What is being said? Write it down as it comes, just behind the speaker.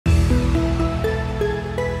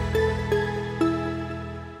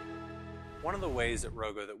ways at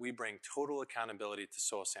ROGO that we bring total accountability to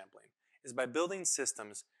soil sampling is by building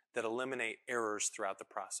systems that eliminate errors throughout the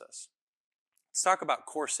process. Let's talk about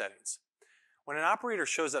core settings. When an operator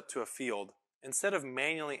shows up to a field, instead of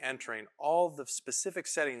manually entering all the specific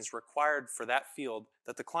settings required for that field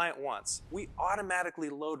that the client wants, we automatically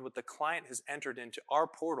load what the client has entered into our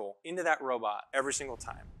portal into that robot every single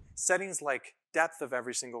time. Settings like depth of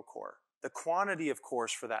every single core, the quantity of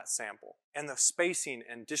cores for that sample, and the spacing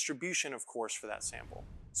and distribution of cores for that sample.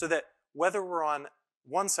 So that whether we're on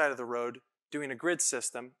one side of the road doing a grid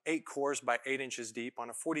system, 8 cores by 8 inches deep on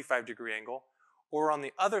a 45-degree angle, or on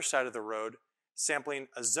the other side of the road sampling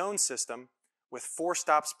a zone system with 4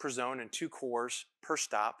 stops per zone and 2 cores per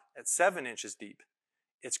stop at 7 inches deep,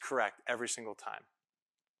 it's correct every single time.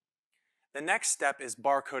 The next step is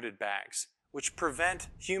barcoded bags, which prevent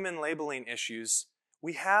human labeling issues.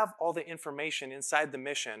 We have all the information inside the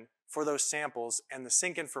mission for those samples and the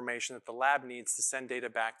sync information that the lab needs to send data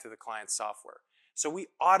back to the client's software. So we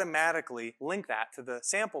automatically link that to the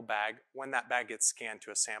sample bag when that bag gets scanned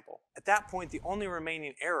to a sample. At that point, the only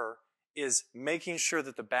remaining error is making sure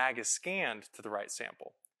that the bag is scanned to the right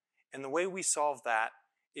sample. And the way we solve that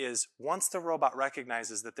is once the robot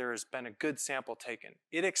recognizes that there has been a good sample taken,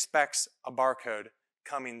 it expects a barcode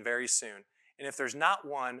coming very soon. And if there's not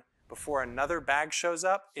one before another bag shows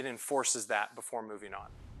up, it enforces that before moving on.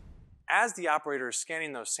 As the operator is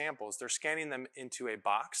scanning those samples, they're scanning them into a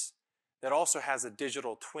box that also has a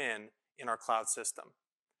digital twin in our cloud system.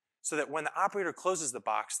 So that when the operator closes the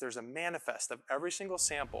box, there's a manifest of every single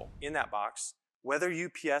sample in that box, whether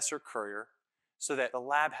UPS or courier, so that the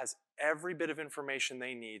lab has every bit of information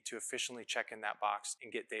they need to efficiently check in that box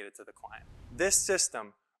and get data to the client. This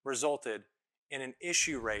system resulted in an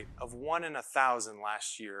issue rate of 1 in 1,000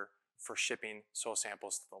 last year for shipping soil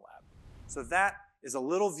samples to the lab. So that is a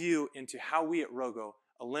little view into how we at ROGO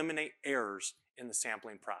eliminate errors in the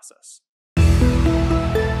sampling process.